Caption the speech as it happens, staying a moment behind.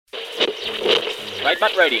Straight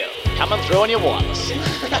Butt Radio, coming through on your wireless.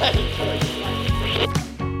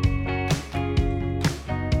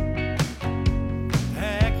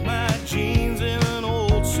 Packed my jeans in an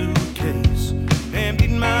old suitcase,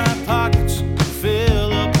 emptied my pockets,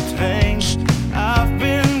 fill up the tanks. I've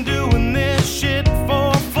been doing this shit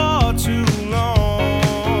for far too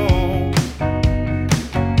long.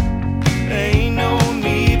 Ain't no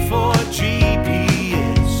need for a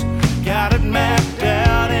GPS, got it mapped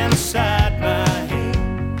out inside my head.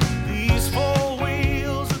 These four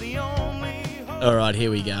wheels are the only hope. All right, here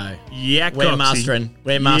we go. Yeah, We're mastering.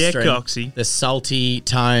 We're mastering. Yeah, Coxie. The salty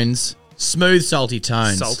tones. Smooth, salty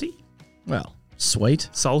tones. Salty? Well, sweet.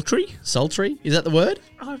 Sultry? Sultry? Is that the word?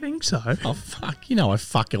 I think so. Oh, fuck. You know I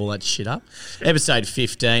fuck all that shit up. Episode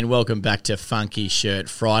 15. Welcome back to Funky Shirt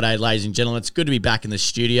Friday, ladies and gentlemen. It's good to be back in the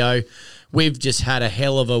studio. We've just had a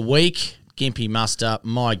hell of a week. Gympie muster.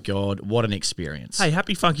 My God, what an experience. Hey,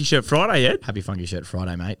 happy Funky Shirt Friday, Ed. Happy Funky Shirt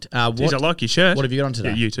Friday, mate. Jeez, I like your shirt. What have you got on today?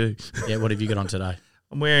 Yeah, you too. Yeah, what have you got on today?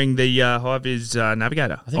 I'm wearing the High-Vis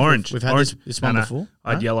Navigator. I think Orange. We've had Orange. this one before.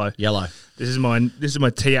 I had yellow. Yellow. This is my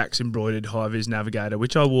T-Ax embroidered High-Vis Navigator,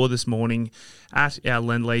 which I wore this morning at our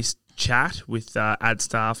Lend-Lease chat with ad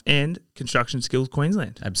staff and Construction Skills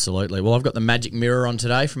Queensland. Absolutely. Well, I've got the magic mirror on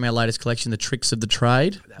today from our latest collection, The Tricks of the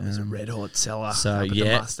Trade. That was a red-hot seller. So, up at the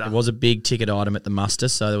yeah, muster. it was a big ticket item at the muster,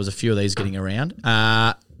 so there was a few of these getting around.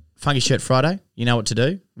 Funky Shirt Friday, you know what to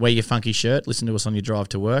do. Wear your funky shirt, listen to us on your drive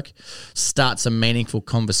to work, start some meaningful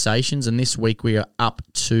conversations, and this week we are up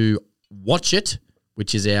to Watch It,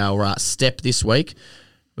 which is our step this week.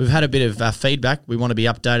 We've had a bit of feedback. We want to be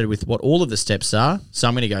updated with what all of the steps are, so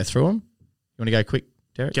I'm going to go through them. You want to go quick,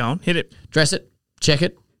 Derek? Go on, hit it. Dress it, check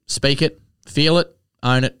it, speak it, feel it,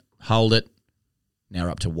 own it, hold it. Now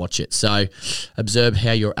we're up to Watch It. So observe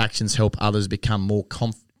how your actions help others become more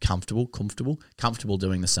comfortable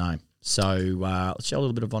doing the same. So let's show a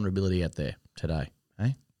little bit of vulnerability out there today.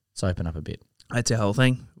 Hey, let's open up a bit. That's our whole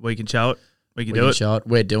thing. We can show it. We can We do can it. show it.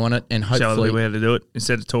 We're doing it, and Show other hopefully, people how to do it.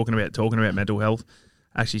 Instead of talking about mental health,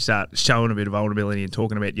 actually start showing a bit of vulnerability and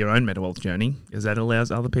talking about your own mental health journey, because that allows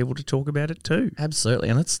other people to talk about it too. absolutely.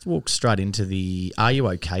 And let's walk straight into the Are You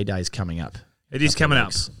OK days coming up. It is coming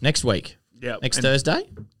up. Next week. Yeah, Next Thursday.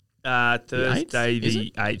 Thursday, Is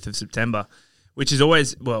the 8th of September, which is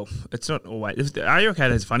always, well, it's not always. Are You OK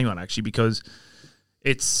Day is a funny one, actually, because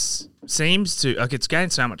it seems to, like, it's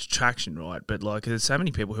gained so much traction, right? But, like, there's so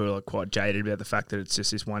many people who are, like, quite jaded about the fact that it's just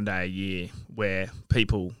this one day a year where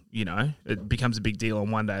people, you know, it becomes a big deal on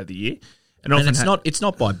one day of the year. And often It's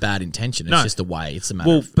not by bad intention. It's No. just the way. It's a matter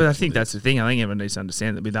Well, of, but I think that's the thing. I think everyone needs to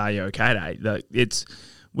understand that with Are You OK Day, that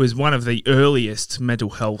was one of the earliest mental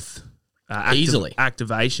health Easily.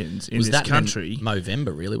 activations in was this that country. in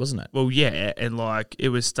Movember, really, wasn't it? Well, yeah, and like it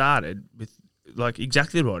was started with like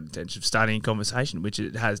exactly the right intention of starting a conversation, which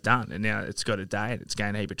it has done, and now it's got a day and it's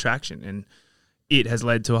gained a heap of traction, and it has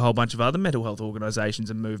led to a whole bunch of other mental health organisations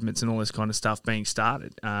and movements and all this kind of stuff being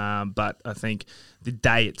started. But I think the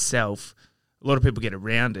day itself, a lot of people get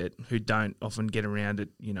around it who don't often get around it,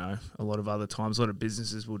 you know, a lot of other times. A lot of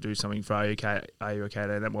businesses will do something for Are You OK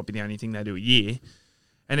Day? That might be the only thing they do a year.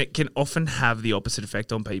 And it can often have the opposite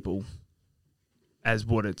effect on people as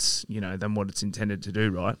what it's, you know, than what it's intended to do,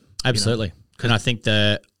 right? Absolutely. And I think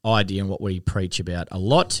the idea and what we preach about a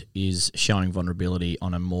lot is showing vulnerability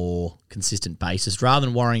on a more consistent basis. Rather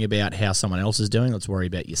than worrying about how someone else is doing, let's worry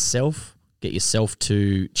about yourself. Get yourself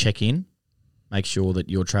to check in. Make sure that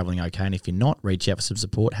you're travelling okay. And if you're not, reach out for some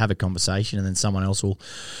support, have a conversation, and then someone else will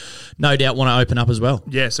no doubt want to open up as well.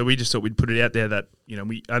 Yeah, so we just thought we'd put it out there that, you know,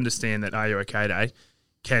 we understand that Are You OK Day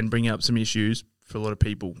can bring up some issues for a lot of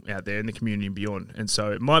people out there in the community and beyond. And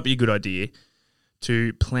so it might be a good idea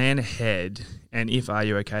to plan ahead, and if Are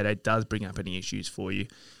You OK Day does bring up any issues for you,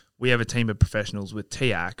 we have a team of professionals with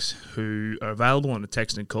T-Ax who are available on a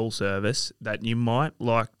text and call service that you might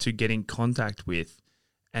like to get in contact with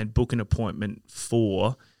and book an appointment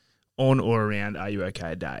for on or around Are You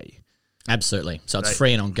OK Day. Absolutely. So it's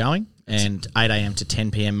free and ongoing, and 8 a.m. to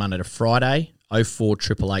 10 p.m. Monday to Friday.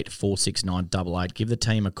 0488 469 88. Give the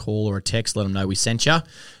team a call or a text. Let them know we sent you,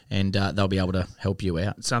 and they'll be able to help you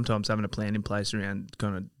out. Sometimes having a plan in place around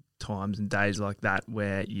kind of times and days like that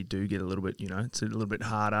where you do get a little bit, you know, it's a little bit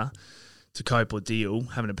harder to cope or deal,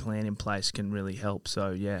 having a plan in place can really help.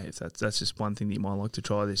 So, yeah, if that's just one thing that you might like to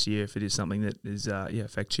try this year if it is something that is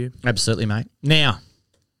affects you. Absolutely, mate. Now,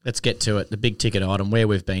 let's get to it. The big ticket item, where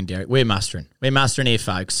we've been, Derek. We're mustering. We're mustering here,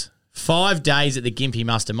 folks. 5 days at the Gympie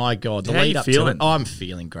Muster. My God, the How lead you up feeling? to it. I'm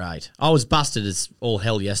feeling great. I was busted as all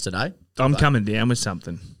hell yesterday. I'm coming down with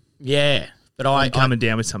something. Yeah, But I'm coming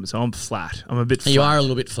down with something, so I'm flat. I'm a bit flat. You are a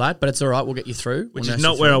little bit flat, but it's all right. We'll get you through. Which is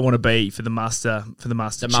not where I want to be for the Muster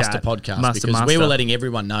Muster chat. podcast, because we were letting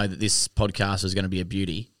everyone know that this podcast was going to be a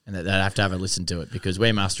beauty and that they'd have to have a listen to it because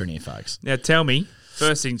we're mustering here, folks. Now tell me,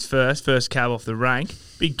 first things first cab off the rank.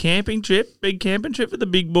 Big camping trip for the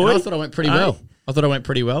big boy. And I thought I went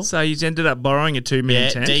pretty well. So you ended up borrowing a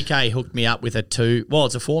 2-man tent. DK hooked me up with it's a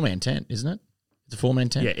 4-man tent, isn't it? It's a 4-man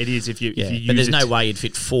tent. Yeah, it is. If you use but there's no way you'd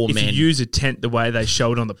fit 4 men. If you use a tent the way they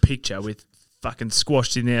showed on the picture with fucking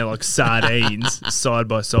squashed in there like sardines side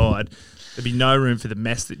by side, there'd be no room for the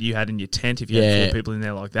mess that you had in your tent if you had 4 people in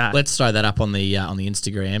there like that. Let's throw that up on the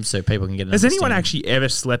Instagram so people can get an Has anyone understanding. actually ever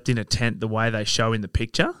slept in a tent the way they show in the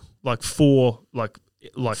picture? Like 4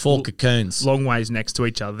 4 cocoons. long ways next to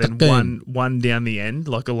each other, then one down the end,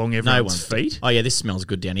 like along everyone's feet. Oh yeah, this smells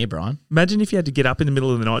good down here, Brian. Imagine if you had to get up in the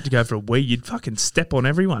middle of the night to go for a wee, you'd fucking step on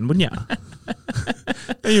everyone, wouldn't you?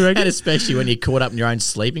 You reckon? And especially when you're caught up in your own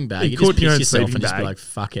sleeping bag, you caught just in your piss own yourself sleeping and just be bag. like,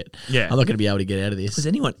 "Fuck it, Yeah. I'm not going to be able to get out of this." Has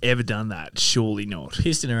anyone ever done that? Surely not.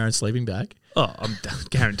 Pissed in her own sleeping bag. Oh, I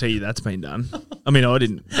guarantee you that's been done. I mean, I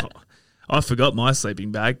didn't. I forgot my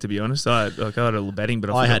sleeping bag, to be honest. I had a little bedding, but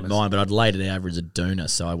I had mine, but I'd laid it over as a doona,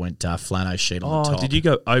 so I went flannel sheet on the top. Did you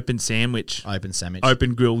go open sandwich? Open sandwich.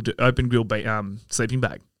 Open grill sleeping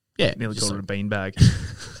bag. Yeah. Nearly called it a bean bag.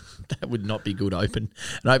 That would not be good open.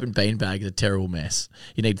 An open bean bag is a terrible mess.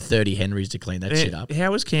 You need 30 Henrys to clean that shit up.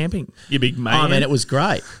 How was camping? You big man. Oh, man, it was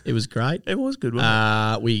great. It was great. It was good,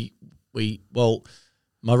 wasn't We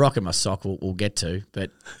my rock and my sock we'll get to,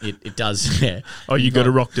 but it does, yeah. Oh, you got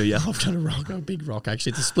a rock, do you? I've done a rock, a big rock,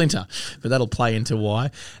 actually. It's a splinter, but that'll play into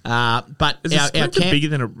why. But Is a splinter bigger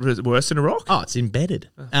than worse than a rock? Oh, it's embedded.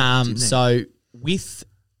 So with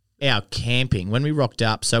our camping, when we rocked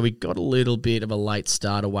up, so we got a little bit of a late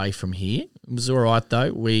start away from here. It was all right,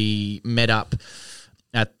 though. We met up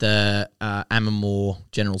at the Amamore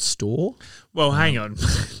General Store. Well, hang on.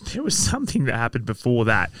 There was something that happened before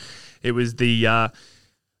that. It was the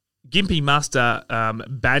Gympie Muster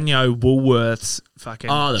Banyo Woolworths fucking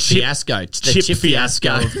the fiasco. The chip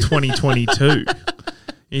fiasco of 2022.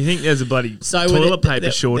 You think there's a bloody toilet paper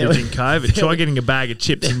shortage in COVID? Try getting a bag of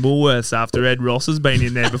chips in Woolworths after Ed Ross has been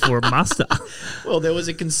in there before a muster. Well, there was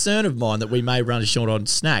a concern of mine that we may run short on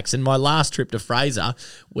snacks. And my last trip to Fraser,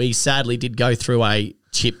 we sadly did go through a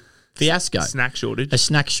chip fiasco. A snack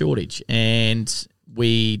shortage. And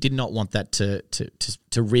we did not want that to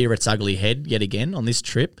rear its ugly head yet again on this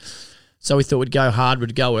trip. So we thought we'd go hard,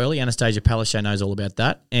 we'd go early. Anastasia Palaszczuk knows all about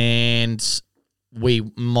that. And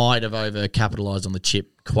we might have over-capitalised on the chip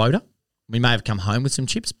quota. We may have come home with some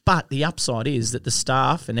chips, but the upside is that the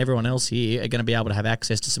staff and everyone else here are going to be able to have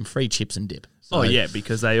access to some free chips and dip. So,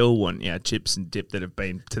 because they all want chips and dip that have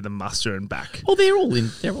been to the muster and back. Well, they're all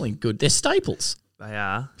in good. They're staples. They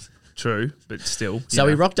are. True, but still. So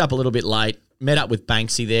we rocked up a little bit late, met up with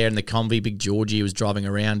Banksy there in the Convy, Big Georgie was driving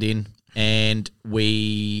around in, and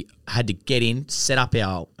we had to get in, set up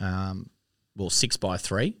our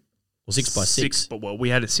 6x3. Or 6x6. We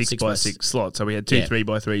had a 6x6 slot, so we had two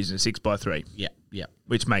 3x3s and a 6x3. Yeah.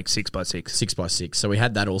 Which makes 6x6. 6x6. So we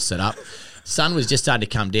had that all set up. Sun was just starting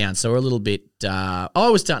to come down, so we're a little bit... I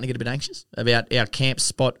was starting to get a bit anxious about our camp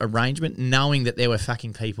spot arrangement, knowing that there were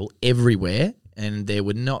fucking people everywhere and there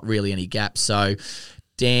were not really any gaps. So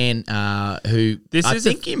Dan, who I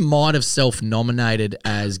think he might have self-nominated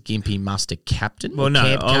as Gympie Muster captain. Well, no,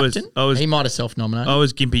 camp captain. I was. He might have self-nominated. I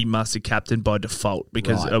was Gympie Muster captain by default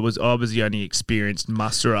because I was the only experienced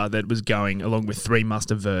musterer that was going along with 3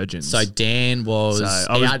 muster virgins. So Dan was,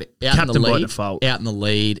 out in the lead, by default. Out in the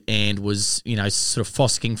lead, and was sort of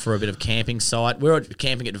fosking for a bit of camping site. We were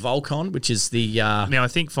camping at Volcon, which is the. Now I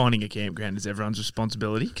think finding a campground is everyone's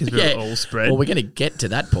responsibility because we're all spread. Well, we're going to get to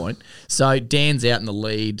that point. So Dan's out in the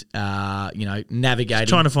lead. Navigating,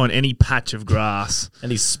 trying to find any patch of grass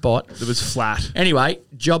and his spot that was flat. Anyway,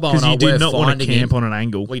 Jobbo and I did not want to camp on an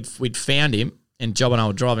angle. We'd found him, and Jobbo and I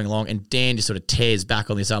were driving along, and Dan just sort of tears back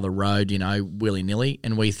on this other road, willy nilly,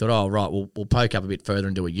 and we thought, oh right, we'll poke up a bit further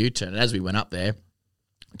and do a U-turn. And as we went up there,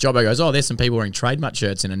 Jobbo goes, oh, there's some people wearing trademark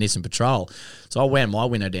shirts in a Nissan Patrol. So I wound my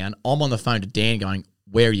window down. I'm on the phone to Dan going,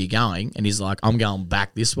 where are you going? And he's like, I'm going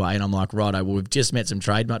back this way. And I'm like, righto, well, we've just met some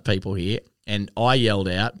trademark people here. And I yelled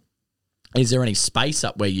out, is there any space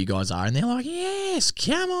up where you guys are? And they're like, yes,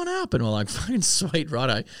 come on up. And we're like, fucking sweet,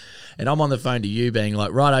 righto. And I'm on the phone to you being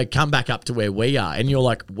like, righto, come back up to where we are. And you're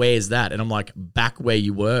like, where's that? And I'm like, back where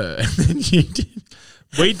you were. And then you did.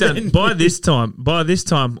 We done by this time. By this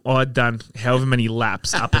time, I'd done however many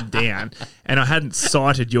laps up and down, and I hadn't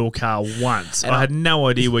sighted your car once. I had no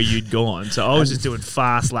idea where you'd gone, so I was just doing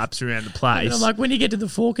fast laps around the place. And I'm like, when you get to the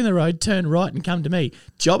fork in the road, turn right and come to me.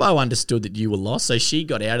 Jobbo understood that you were lost, so she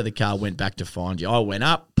got out of the car, went back to find you. I went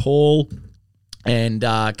up, Paul, and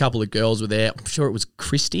a couple of girls were there. I'm sure it was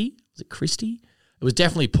Christy. Was it Christy? It was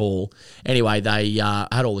definitely Paul. Anyway, they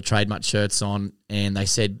had all the trademark shirts on, and they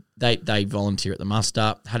said they volunteer at the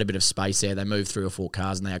muster, had a bit of space there. They moved 3 or 4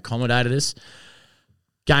 cars, and they accommodated us.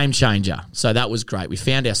 Game changer. So that was great. We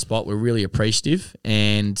found our spot. We're really appreciative,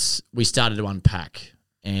 and we started to unpack.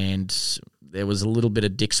 And there was a little bit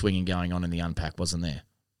of dick swinging going on in the unpack, wasn't there?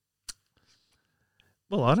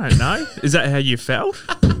 Well, I don't know. Is that how you felt?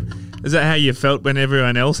 Is that how you felt when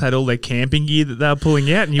everyone else had all their camping gear that they were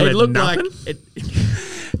pulling out and you had nothing?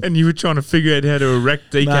 And you were trying to figure out how to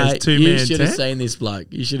erect DK's 2-man tent? You should have seen this bloke.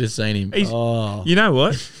 You should have seen him. You know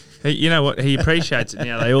what? He appreciates it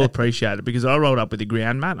now. They all appreciate it because I rolled up with a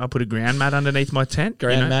ground mat. I put a ground mat underneath my tent.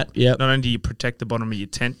 Ground mat, yep. Not only do you protect the bottom of your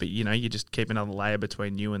tent, but, you just keep another layer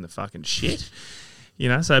between you and the fucking shit.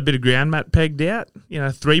 So a bit of ground mat pegged out,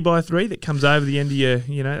 3x3 that comes over the end of your,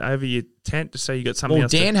 over your tent, so you got something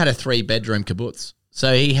else. Well, Dan had a 3-bedroom kibbutz.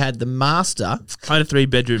 So he had the master. I had a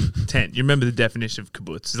 3-bedroom tent. You remember the definition of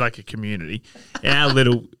kibbutz? It's like a community. Our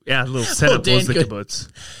little setup was the kibbutz.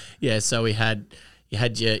 Yeah, so you had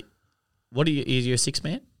your, is you a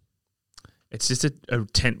 6-man? It's just a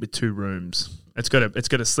tent with 2 rooms. It's got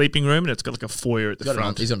a sleeping room and it's got like a foyer at the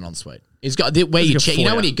front. He's got an ensuite. He's got where you check. You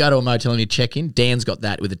know when you go to a motel and you check in, Dan's got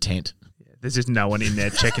that with a tent. Yeah, there's just no one in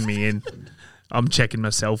there checking me in. I'm checking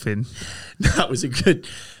myself in. That was a good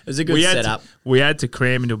setup. We had to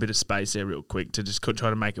cram into a bit of space there real quick to just try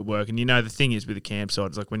to make it work. And the thing is with the campsite,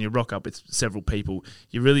 it's like when you rock up with several people,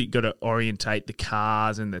 you really got to orientate the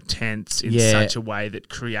cars and the tents in such a way that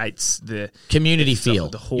creates the community feel.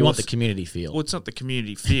 You want the community feel. Well, it's not the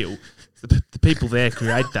community feel. The people there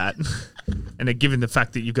create that. And given the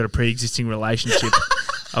fact that you've got a pre-existing relationship,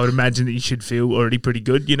 I would imagine that you should feel already pretty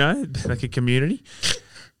good, like a community.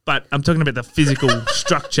 But I'm talking about the physical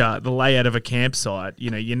structure, the layout of a campsite.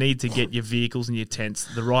 You need to get your vehicles and your tents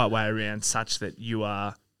the right way around such that you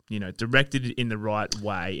are, directed in the right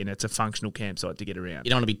way and it's a functional campsite to get around. You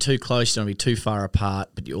don't want to be too close, you don't want to be too far apart,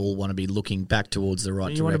 but you all want to be looking back towards the right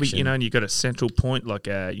direction. Want to be, and you've got a central point like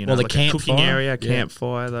a, like a cooking area,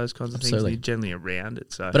 campfire, those kinds of things. You're generally around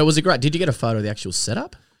it. So. But it was did you get a photo of the actual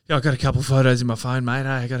setup? Yeah, I got a couple of photos in my phone, mate.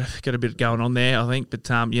 I got a bit going on there, I think. But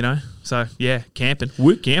so yeah, camping.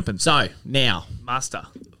 We're camping. So now, muster.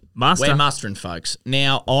 We're mustering, folks.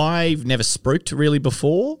 Now I've never spruiked really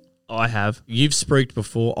before. I have. You've spruiked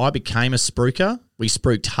before. I became a spruiker. We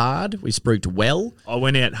spruiked hard. We spruiked well. I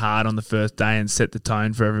went out hard on the first day and set the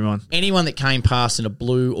tone for everyone. Anyone that came past in a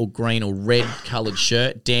blue or green or red coloured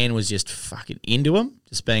shirt, Dan was just fucking into them,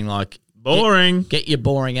 just being like, boring. Get your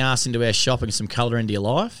boring ass into our shop and some colour into your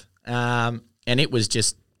life. And it was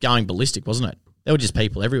just going ballistic, wasn't it? There were just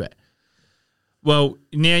people everywhere. Well,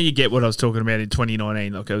 now you get what I was talking about in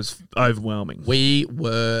 2019. Like, it was overwhelming. We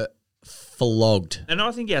were flogged. And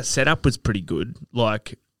I think our setup was pretty good.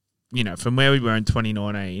 Like, from where we were in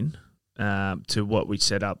 2019 to what we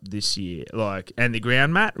set up this year. Like, and the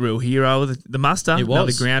ground mat, real hero of the muster. It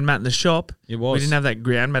was. The ground mat in the shop. It was. We didn't have that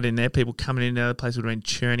ground mat in there. People coming in the place would have been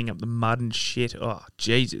churning up the mud and shit. Oh,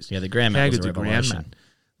 Jesus. Yeah, the ground mat was a revelation.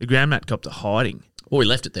 The ground mat copped to hiding. Well, we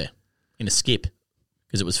left it there in a skip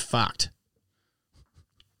because it was fucked.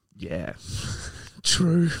 Yeah.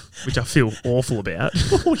 True. Which I feel awful about.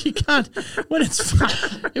 Well, you can't. When it's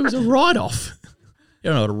fucked, it was a write-off.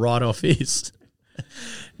 You don't know what a write-off is.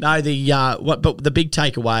 No, but the big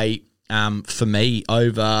takeaway for me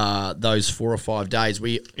over those 4 or 5 days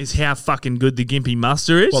is how fucking good the Gympie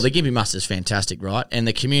muster is. Well, the Gympie muster is fantastic, right? And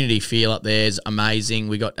the community feel up there is amazing.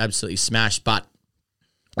 We got absolutely smashed, but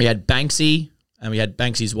we had Banksy and we had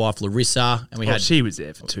Banksy's wife Larissa, and she was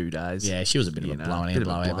there for 2 days. Yeah, she was a bit of a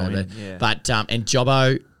blowout. Yeah. But and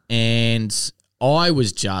Jobbo, and I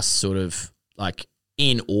was just sort of like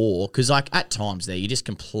in awe because like at times there you're just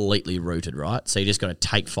completely rooted, right? So you just got to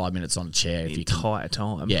take 5 minutes on a chair the entire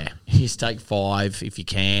time. Yeah, you just take 5 if you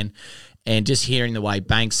can, and just hearing the way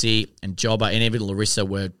Banksy and Jobbo and even Larissa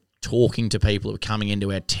were talking to people who were coming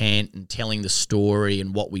into our tent and telling the story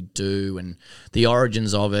and what we do and the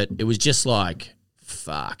origins of it. It was just like,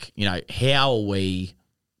 fuck, how are we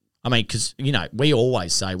I mean, because, we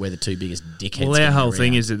always say we're the two biggest dickheads. Well, our whole going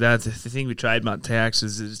thing around. is that's the thing with trademark tax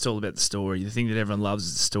is that it's all about the story. The thing that everyone loves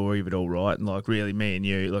is the story of it all, right? And like really, me and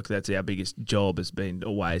you, like that's our biggest job has been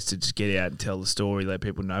always to just get out and tell the story, let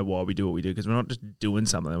people know why we do what we do. Because we're not just doing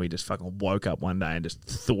something that we just fucking woke up one day and just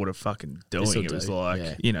thought of fucking doing. This'll It was do,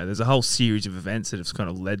 like yeah. there's a whole series of events that have kind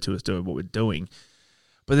of led to us doing what we're doing.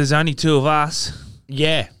 But there's only two of us,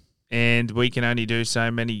 Yeah. and we can only do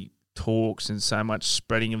so many talks and so much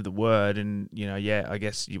spreading of the word. And I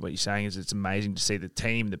guess what you're saying is it's amazing to see the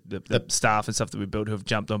team, the staff and stuff that we built who have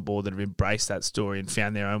jumped on board, that have embraced that story and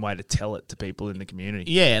found their own way to tell it to people in the community.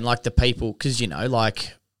 Yeah, and like the people, because,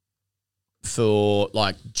 for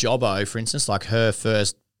like Jobbo, for instance, like her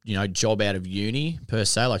first, job out of uni per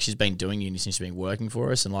se, like she's been doing uni since she's been working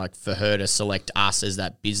for us, and like for her to select us as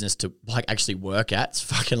that business to like actually work at, it's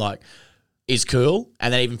fucking like, is cool.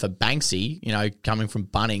 And then even for Banksy, coming from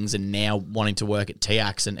Bunnings and now wanting to work at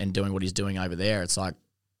TX and doing what he's doing over there, it's like,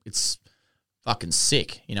 it's fucking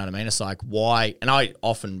sick. You know what I mean? It's like, why? And I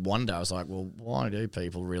often wonder, I was like, well, why do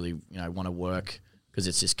people really, want to work? Because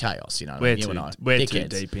it's just chaos, you know what I mean? We're too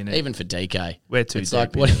deep in it. Even for DK. We're too It's deep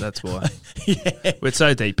like, in what- it, that's why. Yeah. We're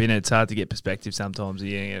so deep in it, it's hard to get perspective sometimes.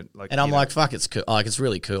 And I'm like, fuck, it's cool. Like, it's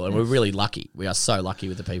really cool. And we're really lucky. We are so lucky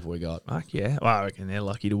with the people we got. fuck yeah. Well, I reckon they're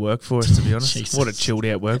lucky to work for us, to be honest. Jesus. What a chilled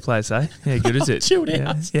out workplace, eh? Yeah, good is it? Chilled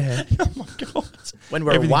yeah. out. Yeah. Oh my God. When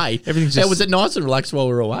we're Everything- away. everything's Yeah, just- was it nice and relaxed while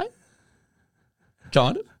we were away?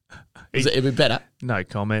 Kind of. Was it a bit better? No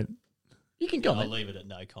comment. You can I'll comment. leave it at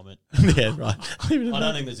no comment. Yeah, right. Leave it at I that.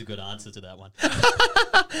 don't think there's a good answer to that one.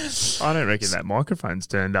 I don't reckon that microphone's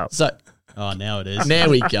turned up. So Oh, now it is. there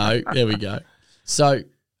we go. There we go. So It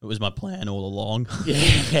was my plan all along. yeah,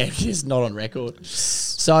 it's not on record.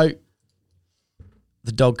 So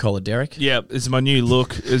the dog collar, Derek. Yeah, it's my new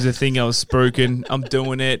look. It was a thing I was spruiking. I'm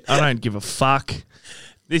doing it. I don't give a fuck.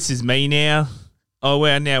 This is me now.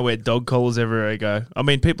 Oh, now wear dog collars everywhere I go. I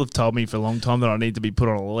mean, people have told me for a long time that I need to be put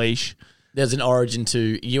on a leash. There's an origin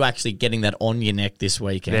to you actually getting that on your neck this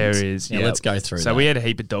weekend. There is. Yeah, yep. let's go through So that. we had a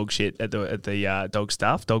heap of dog shit at the dog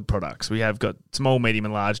stuff, dog products. We have got small, medium,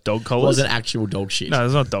 and large dog It collars. wasn't actual dog shit. No,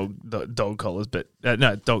 there's not dog collars, but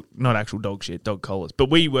not actual dog shit, dog collars. But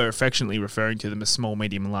we were affectionately referring to them as small,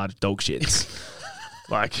 medium, and large dog shits.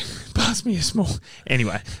 Like, pass me a small.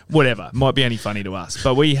 Anyway, whatever. Might be only funny to us.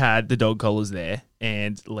 But we had the dog collars there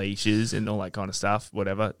and leashes and all that kind of stuff.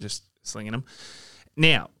 Whatever, just slinging them.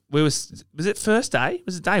 Now was it first day?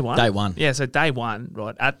 Was it day one? Day one. Yeah, so day one,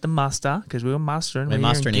 right at the muster because we were mustering. We're here in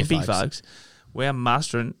mustering here, Gympie, folks. We're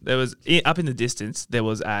mustering. There was up in the distance. There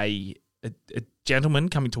was a gentleman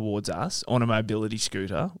coming towards us on a mobility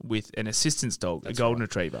scooter with an assistance dog, a golden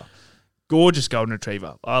retriever. Gorgeous golden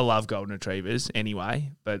retriever. I love golden retrievers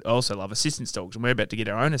anyway, but I also love assistance dogs. And we're about to get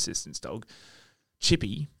our own assistance dog,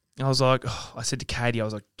 Chippy. And I was like, I said to Katie, I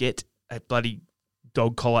was like, get a bloody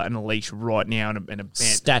dog collar and a leash right now and a band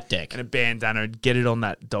Stat deck. and a bandana and get it on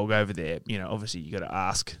that dog over there. You know, obviously you got to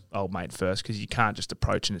ask old mate first because you can't just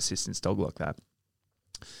approach an assistance dog like that.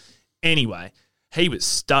 Anyway, he was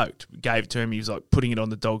stoked. We gave it to him. He was like putting it on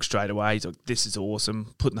the dog straight away. He's like, this is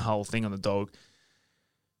awesome. Putting the whole thing on the dog.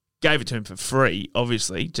 Gave it to him for free,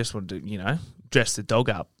 obviously. Just wanted to, dress the dog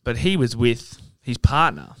up. But he was with his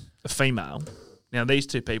partner, a female. Now, these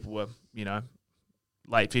two people were,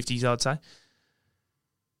 late 50s, I'd say.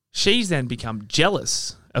 She's then become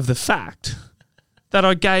jealous of the fact that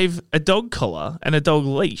I gave a dog collar and a dog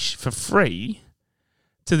leash for free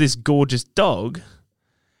to this gorgeous dog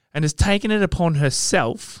and has taken it upon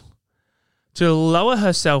herself to lower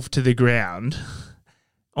herself to the ground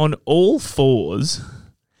on all fours,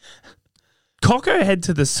 cock her head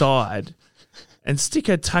to the side and stick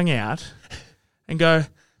her tongue out and go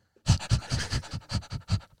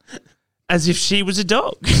as if she was a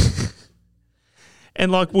dog. And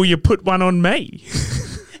like, will you put one on me?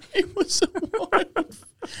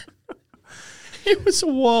 It was a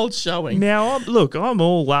wild showing. Now, I'm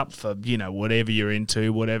all up for, whatever you're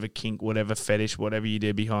into, whatever kink, whatever fetish, whatever you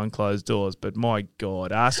do behind closed doors. But my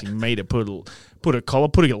God, asking me to put a collar,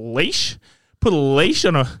 put a leash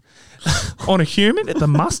on a human at the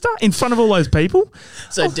muster in front of all those people.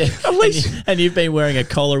 So, at least. and you've been wearing a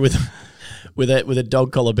collar with a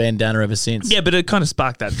dog collar bandana ever since. Yeah, but it kind of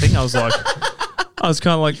sparked that thing. I was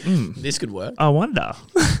kind of like, This could work. I wonder.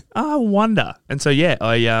 And so, yeah,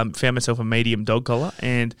 I found myself a medium dog collar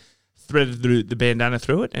and threaded the bandana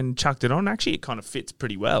through it and chucked it on. Actually, it kind of fits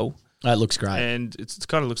pretty well. It looks great. And it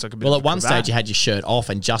kind of looks like a bit Well, of at a one cravat. stage you had your shirt off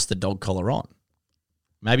and just the dog collar on.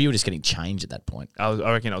 Maybe you were just getting change at that point. I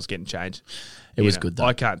reckon I was getting changed. It was good though.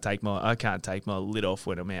 I can't take my lid off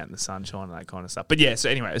when I'm out in the sunshine and that kind of stuff. But yeah, so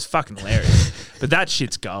anyway, it's fucking hilarious. But that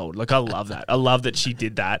shit's gold. Like I love that. I love that she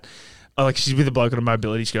did that. Like she's with a bloke on a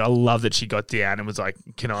mobility scooter. I love that she got down and was like,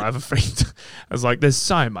 "Can I have a free?" I was like, "There's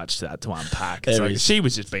so much to that to unpack." It's like, she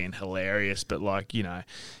was just being hilarious, but like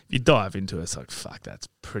if you dive into it, it's like, "Fuck, that's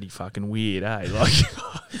pretty fucking weird, eh?" Like,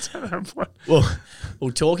 I don't know what.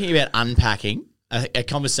 Well, talking about unpacking, a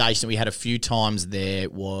conversation that we had a few times there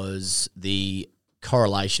was the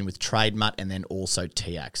correlation with Trade Mutt and then also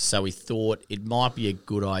TX. So we thought it might be a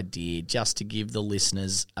good idea just to give the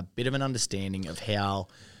listeners a bit of an understanding of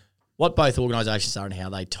what both organisations are and how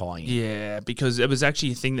they tie in. Yeah, because it was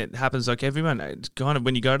actually a thing that happens. Like everyone, it's kind of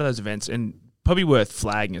when you go to those events, and probably worth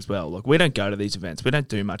flagging as well. Like we don't go to these events, we don't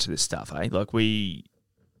do much of this stuff, eh? Like we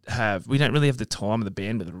don't really have the time or the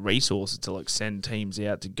bandwidth, the resources to like send teams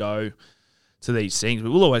out to go to these things. We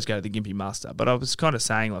will always go to the Gympie Muster, but I was kind of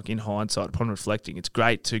saying, like in hindsight, upon reflecting, it's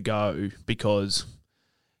great to go because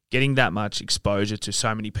getting that much exposure to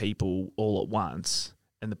so many people all at once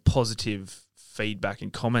and the positive feedback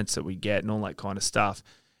and comments that we get and all that kind of stuff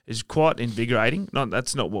is quite invigorating.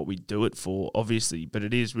 That's not what we do it for, obviously, but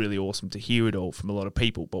it is really awesome to hear it all from a lot of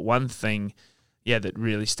people. But one thing, that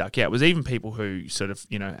really stuck out was even people who sort of,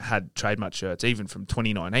 had Trade Mutt shirts, even from the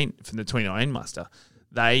 2019 muster,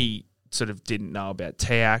 they sort of didn't know about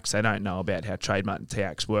TAX. They don't know about how Trade Mutt and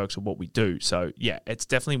TAX works or what we do. So, it's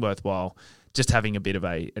definitely worthwhile just having a bit of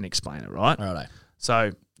an explainer, right? Righto.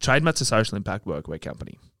 So, Trade Mutt's a social impact workwear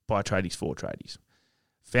company by tradies for tradies.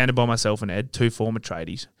 Founded by myself and Ed, two former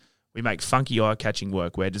tradies. We make funky, eye-catching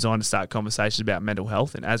workwear designed to start conversations about mental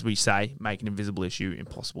health and, as we say, make an invisible issue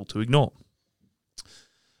impossible to ignore.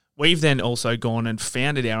 We've then also gone and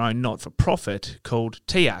founded our own not-for-profit called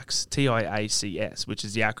TIACS, T-I-A-C-S, which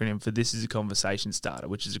is the acronym for This is a Conversation Starter,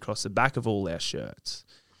 which is across the back of all our shirts.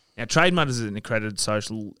 Now, Trade Mutt is an accredited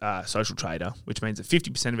social trader, which means that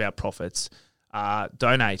 50% of our profits are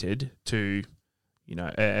donated to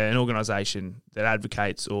an organisation that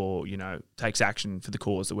advocates or, takes action for the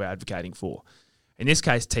cause that we're advocating for. In this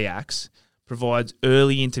case, TIACS provides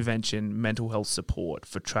early intervention mental health support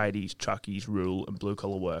for tradies, truckies, rural and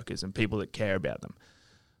blue-collar workers and people that care about them.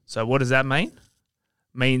 So what does that mean?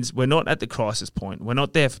 Means we're not at the crisis point. We're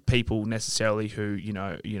not there for people necessarily who,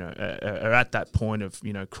 are at that point of,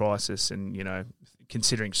 crisis and,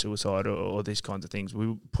 considering suicide or these kinds of things.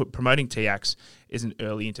 Promoting TIACS is an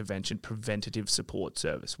early intervention preventative support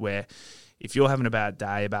service where if you're having a bad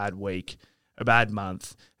day, a bad week, a bad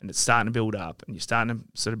month, and it's starting to build up and you're starting to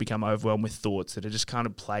sort of become overwhelmed with thoughts that are just kind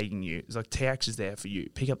of plaguing you, it's like TIACS is there for you.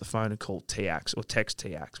 Pick up the phone and call TIACS or text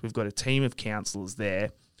TIACS. We've got a team of counsellors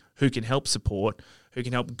there who can help support, who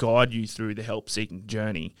can help guide you through the help-seeking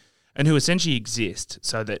journey, and who essentially exist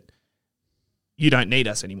so that you don't need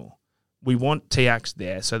us anymore. We want TIACS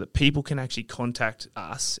there so that people can actually contact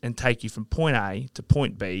us and take you from point A to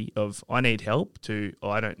point B of I need help to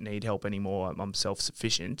I don't need help anymore, I'm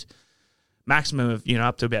self-sufficient. Maximum of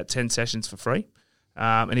up to about 10 sessions for free.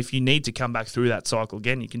 And if you need to come back through that cycle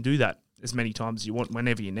again, you can do that as many times as you want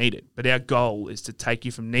whenever you need it. But our goal is to take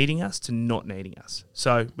you from needing us to not needing us.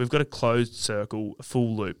 So we've got a closed circle, a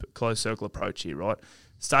full loop, closed circle approach here, right?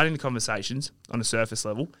 Starting the conversations on a surface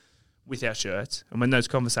level with our shirts. And when those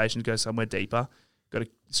conversations go somewhere deeper, got a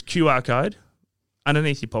QR code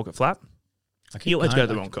underneath your pocket flap. You always go to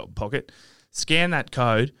the wrong pocket. Scan that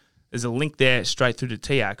code. There's a link there straight through to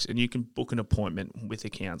TIACS, and you can book an appointment with a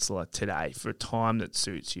counsellor today for a time that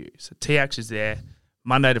suits you. So TIACS is there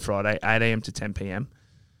Monday to Friday, 8 a.m. to 10 p.m.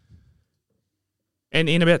 And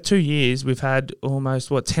in about 2 years, we've had almost,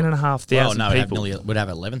 10,500 people. We'd have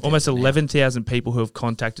 11,000. Almost 11,000 people who have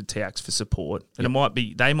contacted TIACS for support. And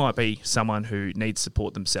they might be someone who needs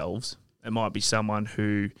support themselves. It might be someone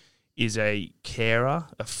who is a carer,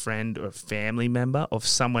 a friend or a family member of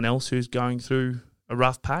someone else who's going through a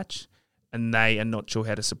rough patch and they are not sure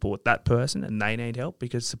how to support that person and they need help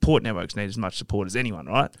because support networks need as much support as anyone,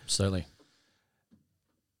 right? Absolutely.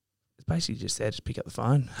 It's basically just there, just pick up the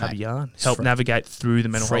phone, have a yarn, help navigate through the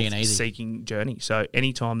mental health seeking journey. So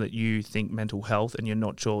anytime that you think mental health and you're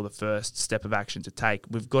not sure the first step of action to take,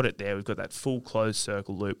 we've got it there. We've got that full closed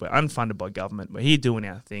circle loop. We're unfunded by government. We're here doing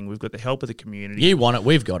our thing. We've got the help of the community. You want it,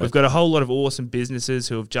 we've got it. We've got a whole lot of awesome businesses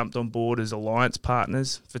who have jumped on board as alliance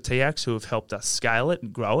partners for TIACS who have helped us scale it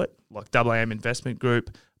and grow it, like AAM Investment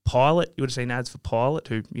Group, Pilot. You would have seen ads for Pilot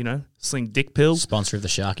who, sling dick pills. Sponsor of the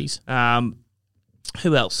Sharkies.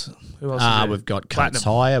 Who else? Who else? Is there? We've got Platinum. Coates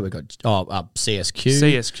Hire. We've got CSQ.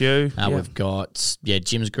 CSQ. Yeah. We've got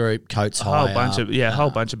Jim's Group, Coates a Hire. whole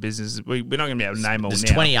bunch of businesses. We're not going to be able to name all There's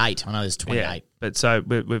now. 28. I know there's 28. Yeah, but so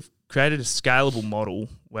we've created a scalable model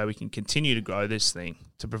where we can continue to grow this thing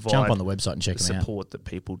to provide Jump on the website and check the them out. support that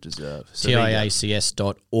people deserve. So there you go.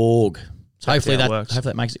 TIACS.org. So hopefully how it that works.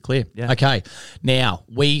 hopefully that makes it clear. Yeah. Okay. Now,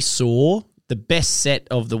 we saw the best set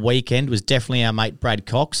of the weekend was definitely our mate Brad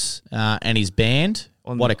Cox and his band.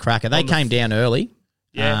 What a cracker. They came down early.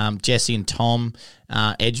 Yeah. Jesse and Tom,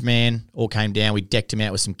 Edgeman, all came down. We decked them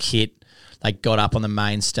out with some kit. They got up on the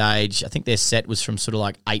main stage. I think their set was from sort of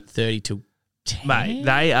like 8:30 till 10. Mate,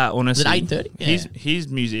 they are honestly. Was it 8:30? Yeah. His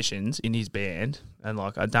musicians in his band, and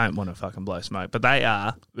like I don't want to fucking blow smoke, but they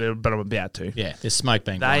are. But I'm about to. Yeah, there's smoke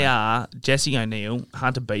being They blown. are Jesse O'Neill,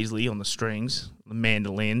 Hunter Beasley on the strings, the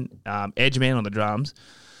mandolin, Edgeman on the drums,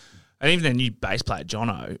 and even their new bass player,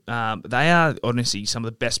 Jono. They are honestly some of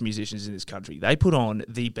the best musicians in this country. They put on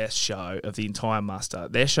the best show of the entire muster.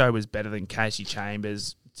 Their show was better than Casey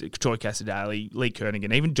Chambers, Troy Casadale, Lee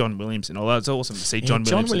Kernigan, even John Williamson. Although it's awesome to see Yeah, John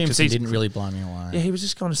Williamson. 'cause Williamson he's- didn't really blow me away. Yeah, he was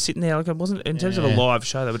just kind of sitting there. Like it wasn't in terms of a Yeah. live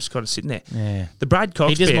show. They were just kind of sitting there. Yeah. The Brad Cox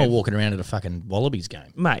He does band, more walking around at a fucking Wallabies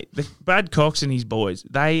game. mate. The Brad Cox and his boys,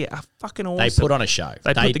 they are fucking awesome. They put on a show.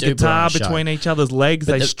 They put the do put on guitar a show. between each other's legs.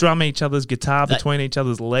 But They the- strum each other's guitar between each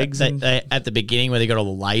other's legs. They, at the beginning where they got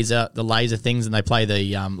all the laser things, and they play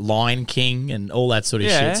the Lion King and all that sort of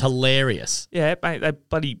shit. Yeah. It's hilarious. Yeah, mate.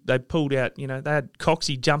 They pulled out. You know, they had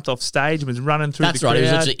Coxie jumped off stage and was running through That's the right. He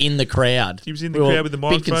was crowd. literally in the crowd. He was in the We were crowd with the a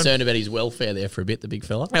microphone. bit concerned about his welfare there for a bit, the big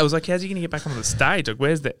fella. I was like, how's he going to get back onto the stage? Like,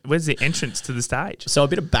 where's the entrance to the stage? So a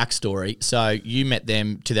bit of backstory. So you met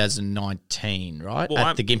them 2019, right? Well,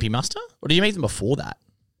 at the Gympie Muster? Or did you meet them before that?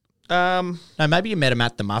 No, maybe you met them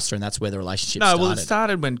at the muster and that's where the relationship No, started. well, it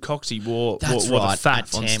started when Coxie wore That's wore right. the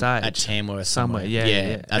fat on stage. At Tamworth Somewhere, yeah.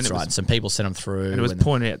 That's And it right. was- Some people sent them through. And it was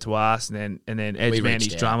pointed out to us, and then Edge Man, reached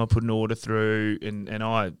his out. drummer, put an order through, and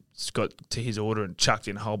I got to his order and chucked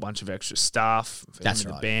in a whole bunch of extra stuff for That's him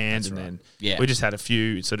and right. the band, That's and right. then Yeah. we just had a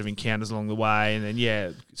few sort of encounters along the way, and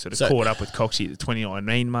then sort of So- caught up with Coxie at the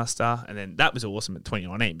 2019 muster, and then that was awesome at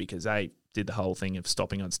 2019 because they did the whole thing of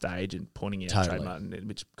stopping on stage and pointing out Totally. trademark,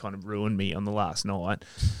 which kind of ruined me on the last night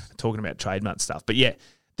talking about trademark stuff. But yeah,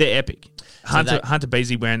 they're epic. Hunter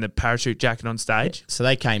Beasley wearing the parachute jacket on stage. So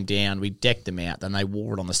they came down, we decked them out, then they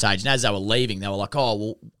wore it on the stage. And as they were leaving, they were like, oh,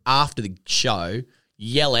 well, after the show,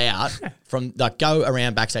 yell out go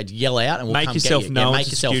around backstage, yell out, and we'll Make come yourself get you. known make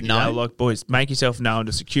to yourself security. known. Like, boys, make yourself known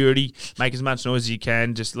to security. Make as much noise as you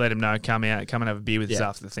can. Just let them know. Come out. Come and have a beer with us Yeah.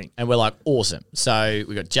 after the thing. And we're like, awesome. So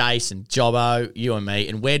we got Jason, Jobbo, you and me,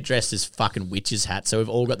 and we're dressed as fucking witches' hats. So we've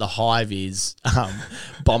all got the high-vis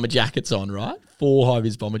bomber jackets on, right? 4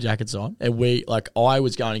 high-vis bomber jackets on. And I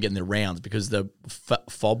was going to get in the rounds because the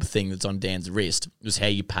fob thing that's on Dan's wrist was how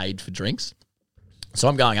you paid for drinks. So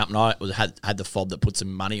I'm going up and I had the fob that put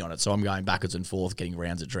some money on it. So I'm going backwards and forth getting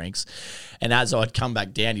rounds of drinks. And as I'd come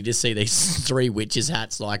back down, you just see these 3 witches'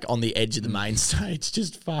 hats like on the edge of the main stage.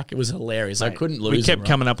 Just fuck, it was hilarious. I couldn't lose We kept them, right?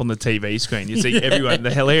 coming up on the TV screen. You see everyone.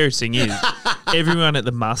 The hilarious thing is, everyone at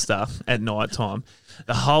the muster at night time,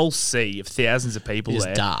 the whole sea of thousands of people It's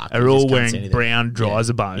there dark. are You all just can't see wearing anything. brown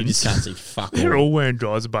dryzer bones. You just can't see fuck They're all. all wearing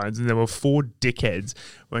dryzer bones, and there were 4 dickheads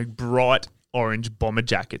wearing bright orange bomber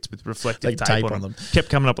jackets with reflective Like tape on them. Kept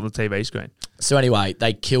coming up on the TV screen. So anyway,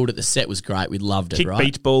 they killed it. The set was great. We loved it, Kick right?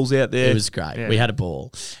 beach balls out there. It was great. Yeah. We had a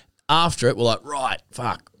ball. After it, we're like, right,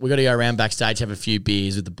 fuck, we got to go around backstage, have a few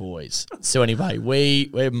beers with the boys. So anyway,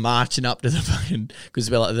 we're marching up to the fucking, because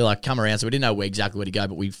they're like, come around. So we didn't know exactly where to go,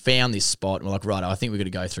 but we found this spot and we're like, right, I think we're going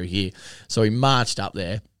to go through here. So we marched up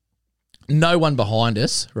there. No one behind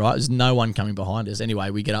us, right? There's no one coming behind us. Anyway,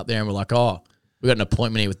 we get up there and we're like, oh, we got an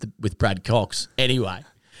appointment here with Brad Cox. Anyway,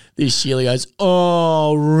 this Sheila goes,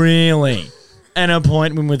 oh, really? An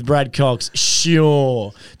appointment with Brad Cox?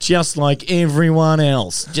 Sure. Just like everyone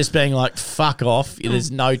else. Just being like, fuck off. There's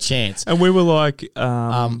no chance. And we were like,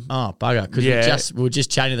 Oh, bugger. Because Yeah. we were just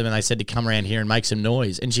chatting to them and they said to come around here and make some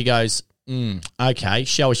noise. And she goes, okay,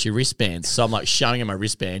 show us your wristbands. So I'm like showing her my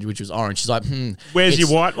wristband, which was orange. She's like, Where's your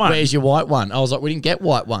white one? Where's your white one? I was like, we didn't get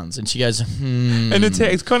white ones. And she goes, and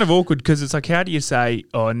it's kind of awkward because it's like, how do you say,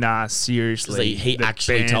 oh, nah, seriously? He the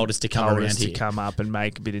actually band told us to come told around us to here. come up and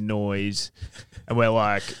make a bit of noise. And we're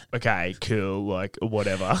like, okay, cool, like,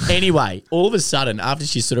 whatever. Anyway, all of a sudden, after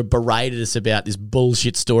she sort of berated us about this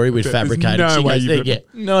bullshit story we'd There's fabricated, no she way goes, you yeah,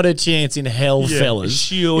 not a chance in hell, Yeah, fellas.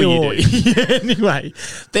 sure you do. Yeah, anyway,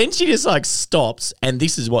 then she just like stops, and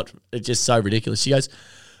this is what it's just so ridiculous. She goes,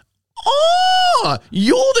 oh,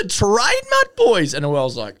 you're the Trade Mud Boys. And I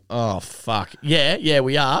was like, oh, fuck. Yeah,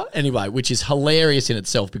 we are. Anyway, which is hilarious in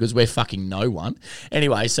itself because we're fucking no one.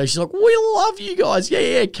 Anyway, so she's like, we love you guys.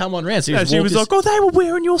 Yeah, come on round. So she was like, oh, they were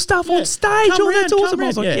wearing your stuff on stage. Come Oh, round, that's awesome. come I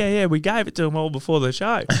was like, round, yeah, we gave it to them all before the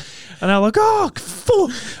show. And they're like, oh,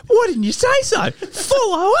 why didn't you say so?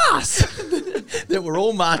 Follow us. that we're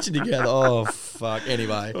all marching together. Oh, fuck.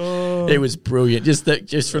 Anyway, it was brilliant. Just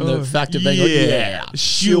from the fact of being like, yeah,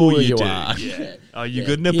 sure you do. are. Yeah. Oh, you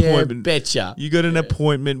got an appointment. Yeah, betcha. You got an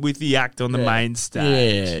appointment with the act on the main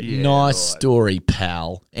stage. Yeah, nice story,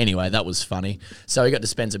 pal. Anyway, that was funny. So we got to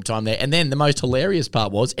spend some time there. And then the most hilarious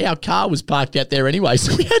part was our car was parked out there anyway,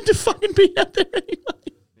 so we had to fucking be out there anyway.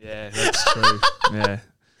 Yeah, that's true. Yeah.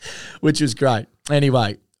 Which was great.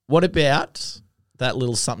 Anyway, what about that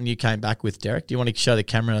little something you came back with, Derek? Do you want to show the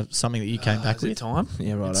camera something that you came back Is with? it time?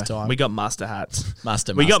 Yeah, right. It's time. We got muster hats.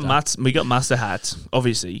 We got muster hats,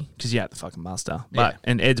 obviously, because you're at the fucking muster. But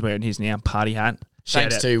and Ed's wearing his now party hat.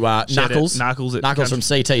 Thanks Shout to out Knuckles. Knuckles at Knuckles from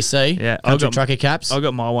CTC. Yeah, Country Trucker Caps. I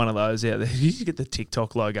got my one of those out there. You get the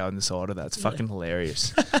TikTok logo on the side of that. It's fucking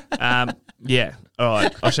hilarious. Yeah. All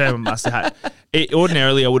right. I'll show you my muster hat.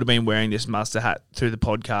 Ordinarily, I would have been wearing this muster hat through the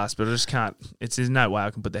podcast, but I just can't. There's no way I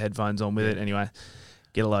can put the headphones on with it. Anyway,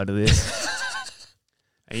 get a load of this.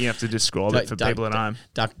 And you have to describe it for people at home.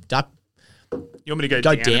 Duck. You want me to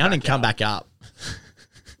Go down and come back up.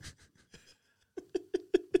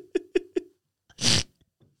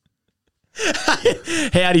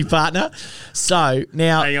 Howdy, partner. So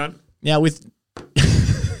now, Hang on. now with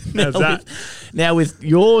How's that? Now with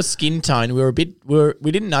your skin tone,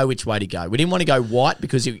 we didn't know which way to go. We didn't want to go white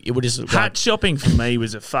because it would just look Hat like, shopping for me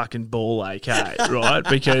was a fucking ball ache, right?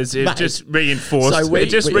 Because it Mate, just reinforced. so we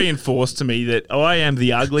reinforced to me that I am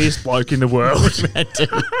the ugliest bloke in the world.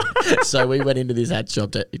 So we went into this hat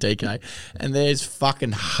shop, DK, and there's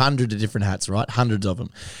fucking hundreds of different hats, right? Hundreds of them,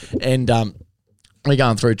 and we're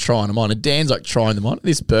going through trying them on, and Dan's like trying them on.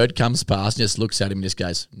 This bird comes past and just looks at him and just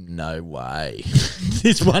goes, "No way."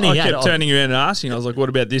 This one I he had kept on. turning around and asking. I was like, "What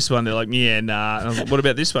about this one?" They're like, "Yeah, nah." And I was like, "What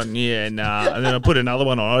about this one?" "Yeah, nah." And then I put another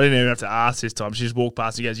one on. I didn't even have to ask this time. She just walked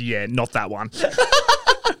past and goes, "Yeah, not that one."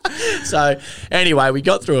 So anyway, we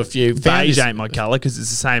got through a few. found Beige this- ain't my colour because it's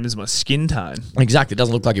the same as my skin tone. Exactly. It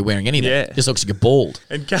doesn't look like you're wearing anything. Yeah. Just looks like you're bald.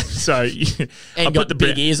 And so And I got put the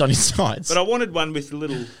big ears on his sides. But I wanted one with a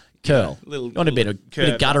little curl. little, Want a bit of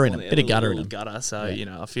curve gutter in on it. it, Bit of a gutter in little it. gutter. So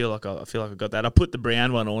I feel like I got that. I put the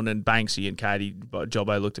brown one on, and Banksy and Katie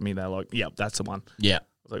Jobbo looked at me. They're like, "Yep, that's the one." Yeah.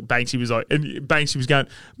 Like Banksy was like, and Banksy was going,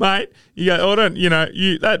 "Mate, you go, oh, don't,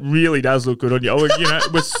 that really does look good on you." I was,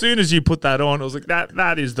 as soon as you put that on, I was like,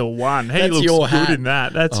 that is the one. He That's looks your good hat. in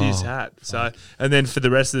that. That's his hat. So, and then for the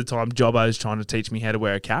rest of the time, Jobbo's trying to teach me how to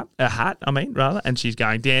wear a hat. And she's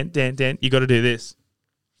going, Dan, you got to do this.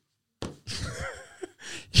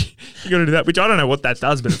 You got to do that, which I don't know what that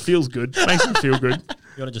does, but it feels good. Makes me feel good.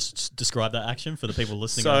 You want to just describe that action for the people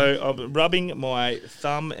listening? So I'm rubbing my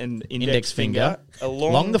thumb and index finger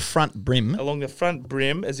along the front brim along the front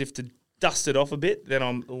brim as if to dust it off a bit. Then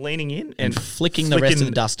I'm leaning in and flicking the rest of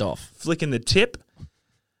the dust off. Flicking the tip,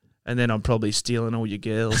 and then I'm probably stealing all your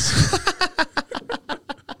girls.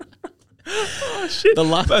 Oh, shit.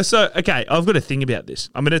 Okay, I've got a thing about this.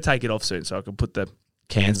 I'm going to take it off soon so I can put the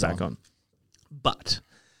cans back on. But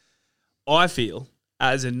I feel,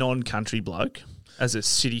 as a non-country bloke, as a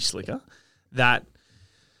city slicker, that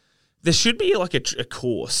there should be like a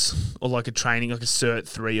course or like a training, like a Cert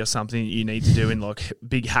 3 or something that you need to do in like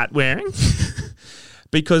big hat wearing.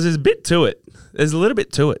 Because there's a bit to it. There's a little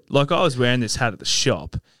bit to it. Like I was wearing this hat at the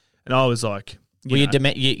shop and I was like,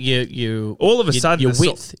 you all of a sudden your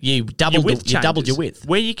width, you doubled your width.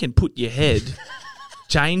 Where you can put your head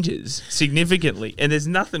changes significantly, and there's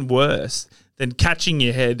nothing worse than catching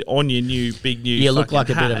your head on your big new. You look like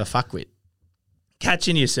a hat, bit of a fuckwit.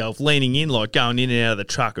 catching yourself leaning in, like going in and out of the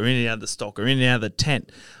truck or in and out of the stock or in and out of the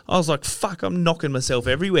tent. I was like, fuck, I'm knocking myself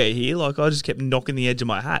everywhere here. Like I just kept knocking the edge of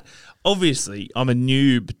my hat. Obviously, I'm a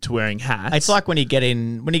noob to wearing hats. It's like when you get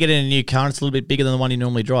in a new car and it's a little bit bigger than the one you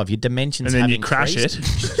normally drive. Your dimensions and then have you crash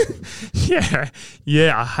increased. it.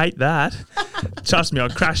 Yeah, I hate that. Trust me, I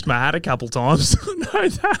crashed my hat a couple times. I know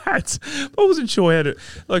that. I wasn't sure how to.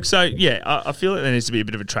 Like, so, yeah, I feel like there needs to be a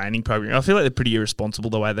bit of a training program. I feel like they're pretty irresponsible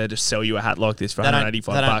the way they just sell you a hat like this for $185.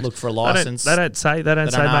 They don't look for a license. They don't say, They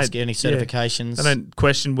don't ask mate, any certifications. They don't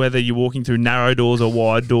question whether you're walking through narrow doors or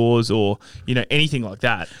wide doors or, anything like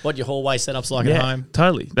that. What your hallway setup's like at home.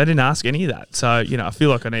 Totally. They didn't ask any of that. So, I feel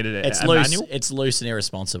like I needed It's a loose. manual. It's loose and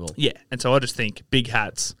irresponsible. Yeah. And so I just think big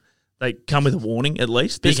hats, they come with a warning at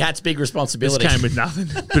least. Big hats, big responsibility. This came with nothing.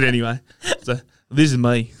 But anyway, so this is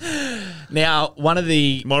me. Now, one of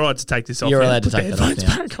the Am I right to take this off? You're now? allowed to Put the take that off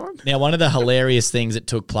headphones now. back on. Now, one of the hilarious things that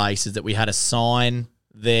took place is that we had a sign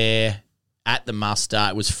there at the muster.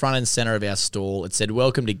 It was front and centre of our stall. It said,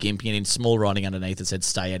 "Welcome to Gympie," and in small writing underneath it said,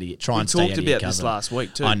 "Stay out of your, try We and stay out talked of your about this cousin." last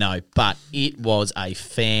week too. I know, but it was a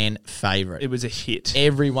fan favourite. It was a hit.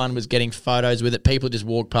 Everyone was getting photos with it. People just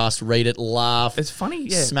walk past, read it, laugh. It's funny,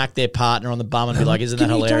 yeah. Smack their partner on the bum and be like, "Isn't that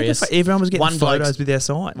Can you take hilarious?" Everyone was getting One bloke- photos with their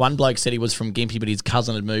sign. One bloke said he was from Gympie, but his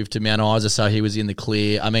cousin had moved to Mount Isa, so he was in the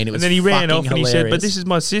clear. I mean, it was And then he ran off fucking and he said, "But hilarious. this is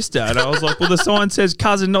my sister." And I was like, "Well, the sign says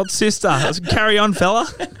cousin, not sister." I said, "Carry on, fella."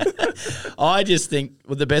 I just think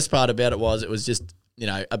the best part about it was just, you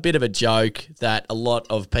know, a bit of a joke that a lot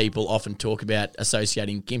of people often talk about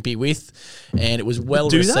associating Gympie with, and it was well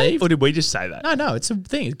Do they? received. Or did we just say that? No, it's a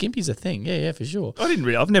thing. Gympie's a thing. Yeah, for sure. I didn't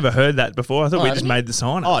really. I've never heard that before. I thought we haven't just you? made the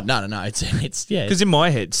sign Oh, up. no. It's yeah. Because in my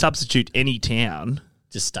head, substitute any town.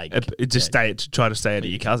 Just stay. Try to stay out of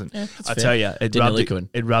your cousin. Yeah, that's I fair. tell you, Deniliquin.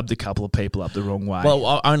 it rubbed a couple of people up the wrong way.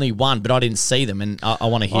 Well, only one, but I didn't see them, and I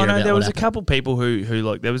want to hear I know about there what was a happened. couple of people who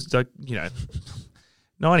like there was like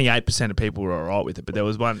 98% of people were all right with it, but there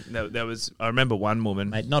was one. There was. I remember one woman.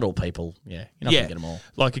 Mate, not all people. Yeah, you're not Yeah, gonna get them all.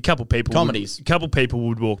 like a couple of people. Comedies. A couple of people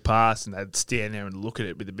would walk past and they'd stand there and look at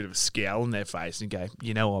it with a bit of a scowl on their face and go,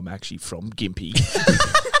 "You know, I'm actually from Gympie."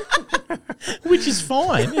 Which is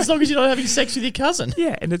fine as long as you're not having sex with your cousin.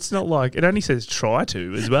 Yeah, and it's not like it only says try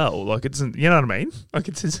to as well. Like it's, you know what I mean? Like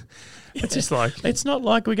it's just like. It's not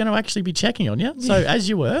like we're going to actually be checking on you. So as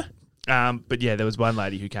you were. But yeah, there was one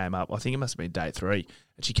lady who came up. I think it must have been day 3,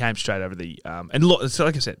 and she came straight over the. And look, so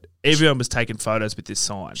like I said, everyone was taking photos with this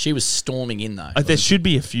sign. She was storming in though. There should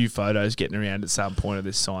be a few photos getting around at some point of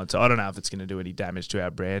this sign. So I don't know if it's going to do any damage to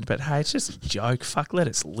our brand, but hey, it's just a joke. Fuck, let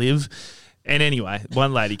us live. And anyway,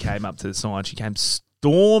 one lady came up to the sign. She came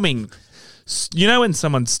storming. You know when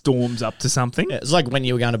someone storms up to something? Yeah, it's like when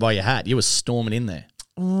you were going to buy your hat. You were storming in there.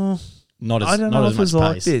 Not as I don't not know as if it was much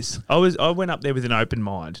like pace. this. I went up there with an open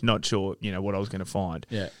mind, not sure, what I was going to find.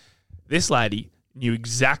 Yeah. This lady knew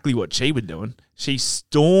exactly what she was doing. She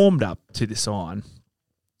stormed up to the sign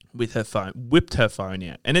with her phone, whipped her phone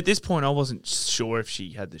out. And at this point, I wasn't sure if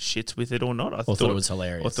she had the shits with it or not. I thought it was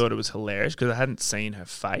hilarious. I thought it was hilarious because I hadn't seen her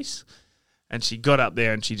face. And she got up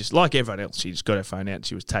there and she just, like everyone else, she just got her phone out and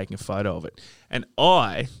she was taking a photo of it. And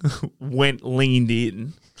I leaned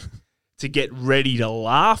in to get ready to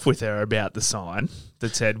laugh with her about the sign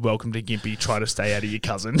that said, "Welcome to Gympie, try to stay out of your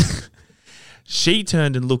cousin." She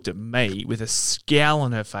turned and looked at me with a scowl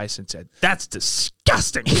on her face and said, "That's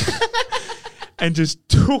disgusting." And just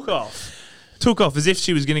took off. Took off as if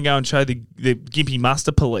she was going to go and show the Gympie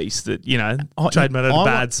muster police that, trademark a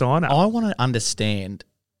bad sign up. I want to understand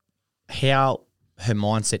how her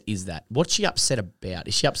mindset is that. What's she upset about?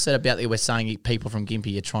 Is she upset about that we're saying people from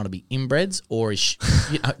Gympie are trying to be inbreds, or is she,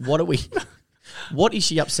 what is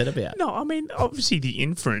she upset about? No, I mean, obviously the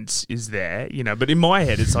inference is there, but in my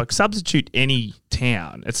head, it's like substitute any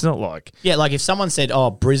town. It's not like Yeah, like if someone said,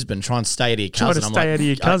 "Oh, Brisbane, try and stay out of your try cousin," to I'm stay like, out of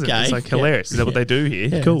your cousin. okay, It's like hilarious. Is that what they do here?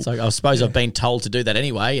 Yeah, Cool. It's like, I suppose I've been told to do that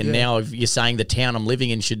anyway, and now if you're saying the town I'm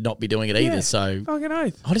living in should not be doing it either. Yeah, So fucking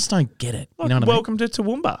oath. I just don't get it. Like, You know what I mean? welcome to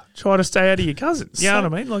Toowoomba. Try to stay out of your cousin. You know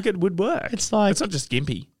what I mean? Like it would work. It's like- it's not just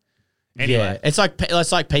Gympie. Anyway. Yeah, it's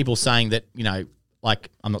like people saying that,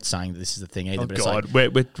 like, I'm not saying that this is the thing either, Oh but it's like,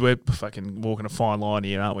 God, we're fucking walking a fine line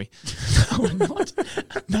here, aren't we? no, we're not.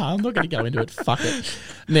 No, I'm not going to go into it. Fuck it.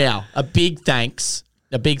 Now, a big thanks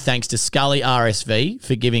to Scully RSV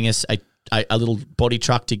for giving us a little body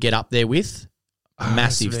truck to get up there with.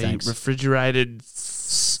 Massive RSV, thanks. Refrigerated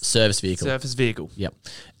Service vehicle. surface vehicle. Yep.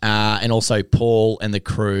 And also Paul and the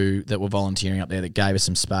crew that were volunteering up there that gave us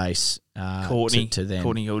some space. Courtney, to them.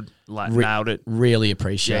 Courtney Hood nailed it. Really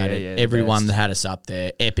appreciate it. Yeah, the Everyone best. that had us up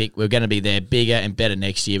there, epic. We're going to be there bigger and better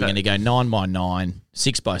next year. We're going to go 9x9,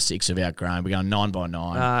 6x6 of our grain. We're going 9x9,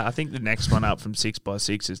 I think the next one up from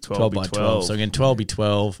 6x6 is 12 by 12. So we're going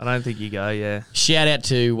 12x12. I don't think you go, yeah. Shout out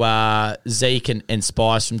to Zeke and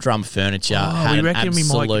Spice from Drum Furniture. Had we an reckon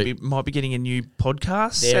absolute, we might be getting a new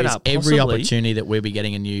podcast there set is up. every possibly. opportunity that we'll be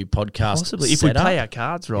getting a new podcast Possibly, if set we play up, our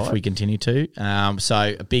cards right. if we continue to.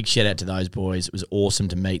 So a big shout out to those boys. It was awesome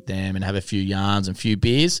to meet them and have a few yarns and a few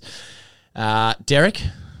beers. Derek,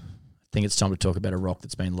 I think it's time to talk about a rock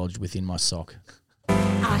that's been lodged within my sock.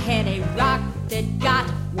 I had a rock that got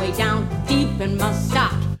way down deep in my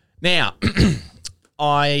sock. Now,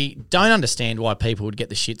 I don't understand why people would get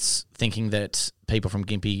the shits thinking that people from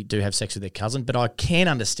Gympie do have sex with their cousin, but I can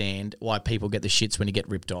understand why people get the shits when you get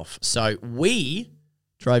ripped off. So we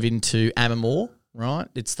drove into Amamore right?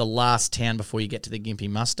 It's the last town before you get to the Gympie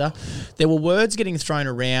muster. There were words getting thrown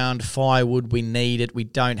around, firewood, we need it, we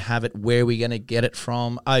don't have it, where are we going to get it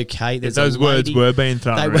from? Okay, there's Those words were being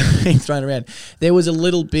thrown They around. were being thrown around. There was a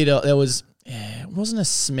little bit of, it wasn't a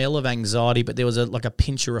smell of anxiety, but there was like a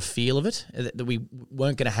pinch or a feel of it, that we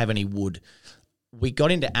weren't going to have any wood. We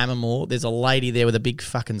got into Amamore. There's a lady there with a big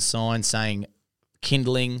fucking sign saying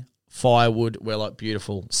kindling, firewood. We're like,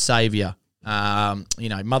 beautiful, saviour.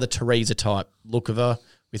 Mother Teresa type look of her.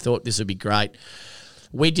 We thought this would be great.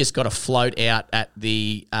 We just got a float out at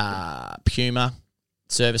the Puma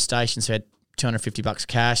service station, so we had $250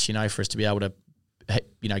 cash, for us to be able to,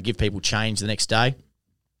 give people change the next day.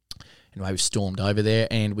 Anyway, we stormed over there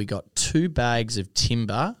and we got 2 bags of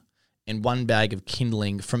timber and 1 bag of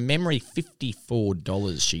kindling. From memory,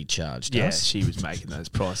 $54 she charged Yeah, us. she was making those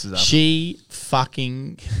prices up. She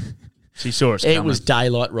fucking... She saw us coming. It was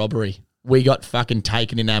daylight robbery. We got fucking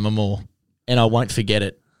taken in Amamore, and I won't forget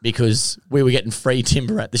it because we were getting free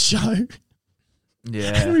timber at the show. And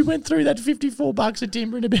Yeah. we went through that $54 of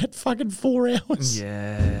timber in about fucking 4 hours.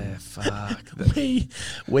 Yeah, fuck.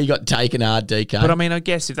 We got taken hard, DK. But I mean, I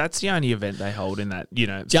guess if that's the only event they hold in that,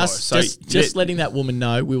 just forest, just letting that woman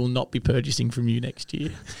know we will not be purchasing from you next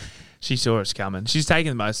year. she saw us coming. She's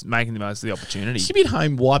making the most of the opportunity. She'd be at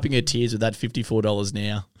home wiping her tears with that $54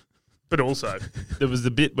 now. But also, there was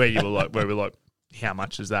the bit where we were like, how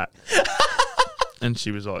much is that? And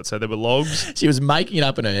she was like, so there were logs. She was making it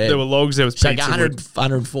up in her head. There were logs. There was She's like pizza wood.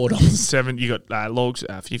 $104. 7. You got logs.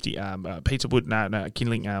 50. Pizza wood. No.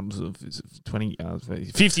 Kindling. 20.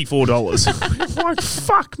 $54. Like,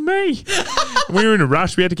 fuck me. We were in a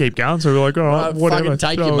rush. We had to keep going. So we were like, all right, whatever. Fucking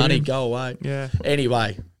take throw your it money, in. go away. Yeah.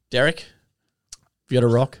 Anyway, Derek, have you got a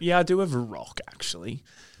rock? Yeah, I do have a rock actually,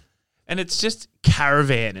 and it's just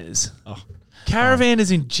caravanners. Oh.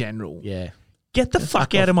 Caravanners in general. Yeah. Get the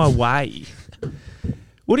fuck out of my way.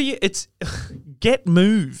 What do you? It's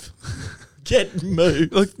move. Get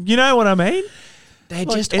moved. Like, you know what I mean? They're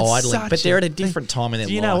Like, just it's idling, such but they're a at a different time in their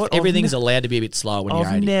Do you life. know what? Everything's allowed to be a bit slow when you're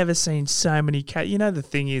I've 80. never seen so many. The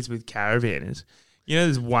thing is with caravanners,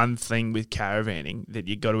 there's one thing with caravanning that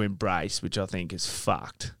you got to embrace, which I think is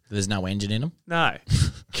fucked. There's no engine in them. No,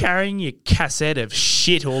 carrying your cassette of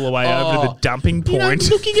shit all the way over to the dumping point.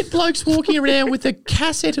 looking at blokes walking around with a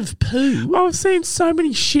cassette of poo. I've seen so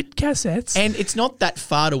many shit cassettes. And it's not that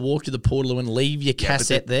far to walk to the portal and leave your Yeah, but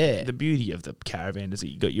cassette there. The beauty of the caravan is that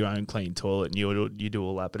you got your own clean toilet and you do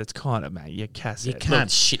all that, but it's kind of, mate, your cassette. You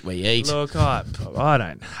can't shit where you eat. Look, I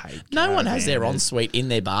don't hate. No one has their caravanners. ensuite in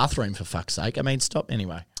their bathroom, for fuck's sake. I mean, stop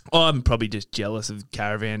anyway. I'm probably just jealous of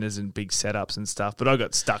caravanners and big setups and stuff, but I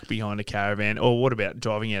got stuck behind a caravan. Or what about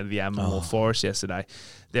driving out of the Amamore Forest yesterday?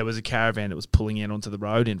 There was a caravan that was pulling in onto the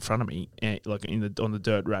road in front of me, like on the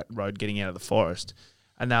dirt road getting out of the forest,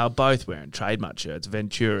 and they were both wearing trademark shirts,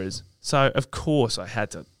 Venturas. So of course I had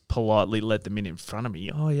to politely let them in front of me.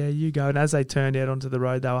 Oh yeah, you go. And as they turned out onto the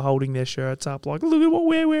road, they were holding their shirts up, like, look at what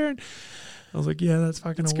we're wearing. I was like, yeah, that's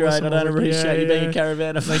fucking awesome. Great. I don't appreciate you being a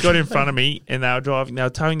caravan. caravanner. They got in front of me and they were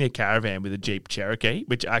towing their caravan with a Jeep Cherokee,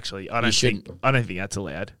 which actually I don't think that's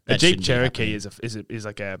allowed. That A Jeep shouldn't be Cherokee happening. is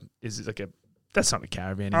like a that's not a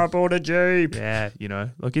caravan. I bought a Jeep. Yeah,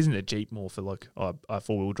 like isn't a Jeep more for like I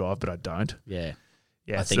 4-wheel drive, but I don't. Yeah.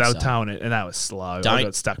 Yeah, I so think they were so. towing it and they were slow. I Don't-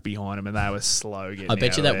 got stuck behind them and they were slow getting I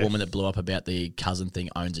bet out you of that there. woman that blew up about the cousin thing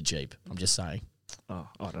owns a Jeep. I'm just saying. Oh,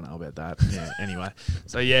 I don't know about that. Yeah, anyway.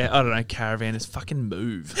 So, yeah, I don't know. Caravanners fucking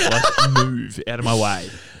move. Like, move out of my way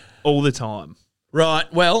all the time. Right.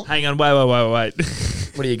 Well, Hang on. Wait.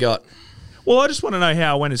 what do you got? Well, I just want to know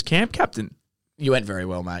how I went as camp captain. You went very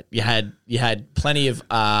well, mate. You had plenty of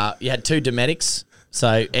you had 2 Domestics,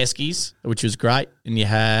 so Eskies, which was great, and you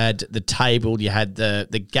had the table, you had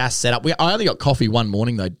the gas setup. I only got coffee one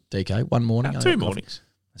morning though, DK. One morning. I 2 got coffee. mornings.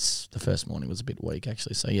 The first morning was a bit weak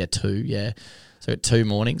actually. So yeah, 2. Yeah. So 2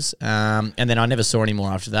 mornings, and then I never saw any more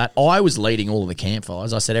after that. I was leading all of the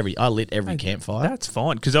campfires. I lit every campfire. That's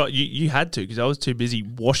fine because you had to because I was too busy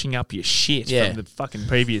washing up your shit Yeah. from the fucking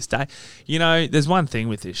previous day. There's one thing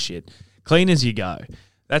with this shit. Clean as you go.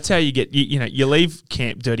 That's how you get, you leave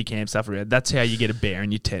dirty camp stuff around. That's how you get a bear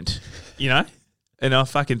in your tent, And I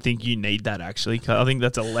fucking think you need that, actually. 'Cause I think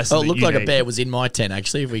that's a lesson. Oh, it that looked you like a need. bear was in my tent,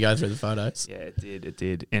 actually, if we go through the photos. Yeah, it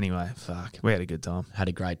did. Anyway, fuck. We had a good time. Had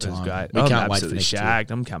a great It time. was great. We I'm can't wait for absolutely next year.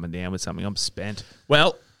 shagged. I'm coming down with something. I'm spent.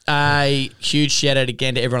 Well, a huge shout out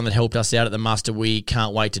again to everyone that helped us out at the muster. We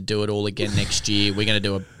can't wait to do it all again next year. We're going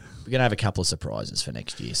to have a couple of surprises for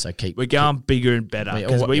next year. So We're going bigger and better Yeah,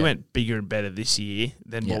 because oh, we yeah. went bigger and better this year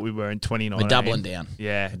than Yeah. what we were in 2019. We're doubling down.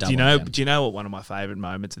 Yeah. We're Do you doubling know? down. Do you know what one of my favourite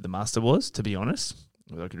moments at the muster was? To be honest,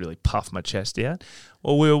 where I could really puff my chest out.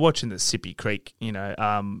 Well, we were watching the Sippy Creek,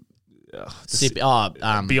 Beyond Sippy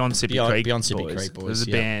Creek. Beyond Sippy boys. Creek boys. There was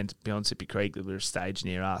a yeah. band, Beyond Sippy Creek, that were staged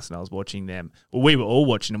near us, and I was watching them. Well, we were all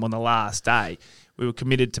watching them on the last day. We were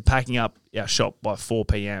committed to packing up our shop by 4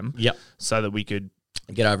 p.m. Yep. so that we could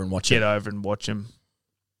Get over and watch get it. over and watch them.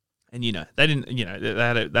 And, they didn't,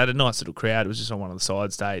 they had a nice little crowd. It was just on one of the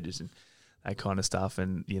side stages and that kind of stuff.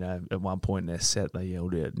 And, at one point in their set, they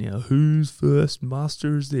yelled out, whose first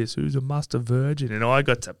muster is this? Who's a muster virgin? And I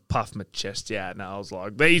got to puff my chest out and I was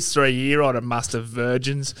like, these three here are the muster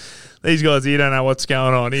virgins. These guys here don't know what's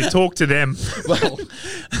going on. Here, talk to them. Well,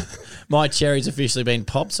 my cherry's officially been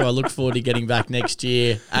popped, so I look forward to getting back next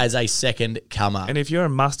year as a second comer. And if you're a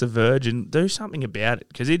muster virgin, do something about it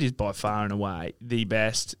because it is by far and away the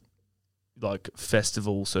best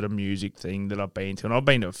festival sort of music thing that I've been to. And I've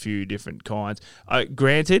been to a few different kinds.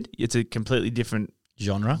 Granted, it's a completely different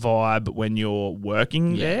Genre. vibe when you're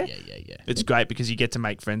working there. Yeah. It's great because you get to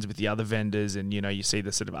make friends with the other vendors and, you see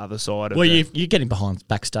the sort of other side of Well, it. you're getting behind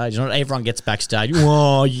backstage. Not everyone gets backstage.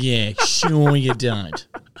 Oh, yeah, sure you don't.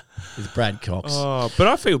 With Brad Cox. Oh, but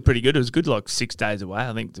I feel pretty good. It was good 6 days away,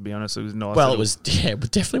 I think, to be honest. It was nice. Well, it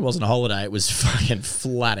definitely wasn't a holiday. It was fucking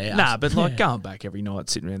flat out. Nah, but going back every night,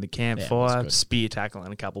 sitting around the campfire, good. spear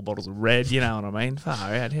tackling a couple of bottles of red, you know what I mean?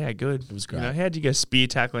 Far out, how good. It was great. How'd you go spear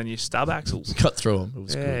tackling your stub axles? Got through them. It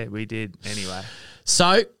was good. Yeah, we did. Anyway.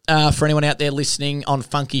 So, for anyone out there listening on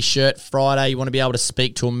Funky Shirt Friday, you want to be able to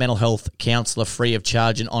speak to a mental health counsellor free of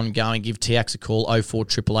charge and ongoing, give TX a call,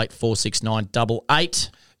 04888 469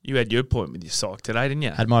 88. You had your appointment with your psych today, didn't you?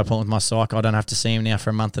 Had my appointment with my psych. I don't have to see him now for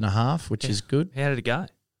a month and a half, which is good. How did it go?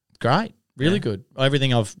 Great. Really good.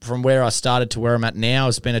 Everything from where I started to where I'm at now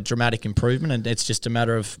has been a dramatic improvement, and it's just a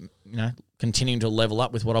matter of, continuing to level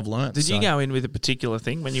up with what I've learned. Did you go in with a particular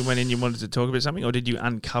thing when you went in? You wanted to talk about something, or did you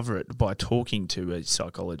uncover it by talking to a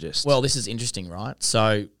psychologist? Well, this is interesting, right?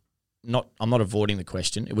 So, I'm not avoiding the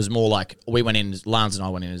question. It was more like we went in, Lance and I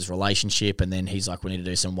went in as a relationship, and then he's like, we need to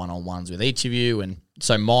do some one-on-ones with each of you. And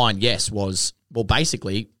so mine, was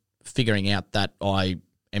basically figuring out that I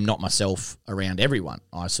am not myself around everyone.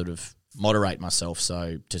 I sort of moderate myself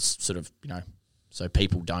so so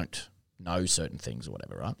people don't know certain things or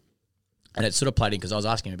whatever, right? And it sort of played in because I was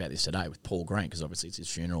asking him about this today with Paul Green, because obviously it's his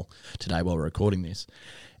funeral today while we're recording this.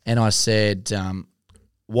 And I said,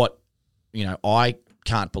 what, I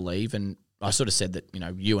can't believe, and I sort of said that,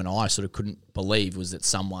 you and I sort of couldn't believe, was that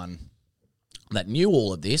someone that knew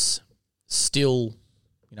all of this still,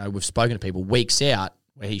 we've spoken to people weeks out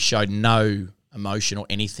where he showed no emotion or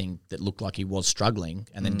anything that looked like he was struggling,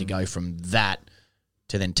 and then to go from that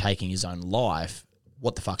to then taking his own life,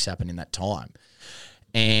 what the fuck's happened in that time?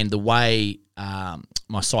 And the way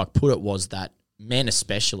my psych put it was that men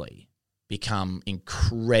especially become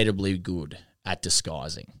incredibly good at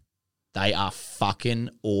disguising. They are fucking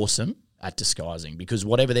awesome at disguising, because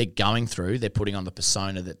whatever they're going through, they're putting on the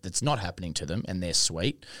persona that's not happening to them, and they're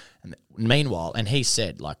sweet. And meanwhile, and he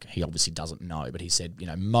said, he obviously doesn't know, but he said,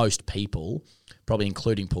 most people, probably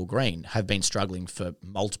including Paul Green, have been struggling for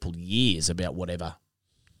multiple years about whatever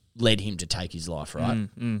led him to take his life, right?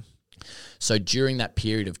 So during that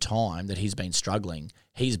period of time that he's been struggling,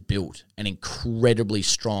 he's built an incredibly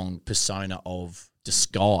strong persona of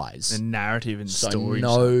disguise. The narrative and So stories.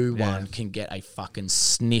 no one can get a fucking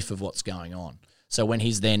sniff of what's going on. So when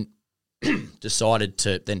he's then decided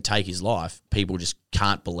to then take his life, people just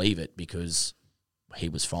can't believe it because he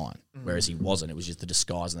was fine, whereas he wasn't. It was just the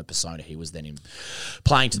disguise and the persona he was then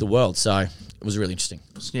playing to the world. So it was really interesting.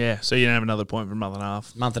 Yeah, so you didn't have another point for a month and a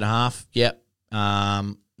half. Month and a half, yep. It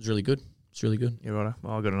was really good. It's really good. Yeah, right.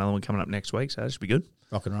 Well, I've got another one coming up next week, so that should be good.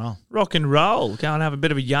 Rock and roll. Rock and roll. Go and have a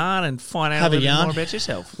bit of a yarn and find out Have a a little bit yarn. more about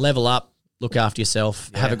yourself. Level up. Look after yourself.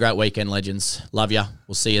 Yeah. Have a great weekend, legends. Love ya.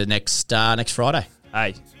 We'll see you next Friday.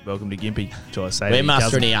 Hey, welcome to Gympie. Try to say We're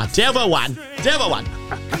mastering here. Devil one. Devil one.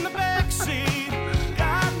 In the backseat,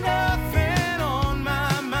 got nothing on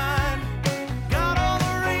my mind. Got all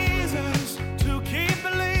the reasons to keep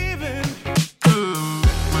believing.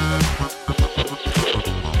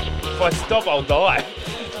 If I stop, I'll die.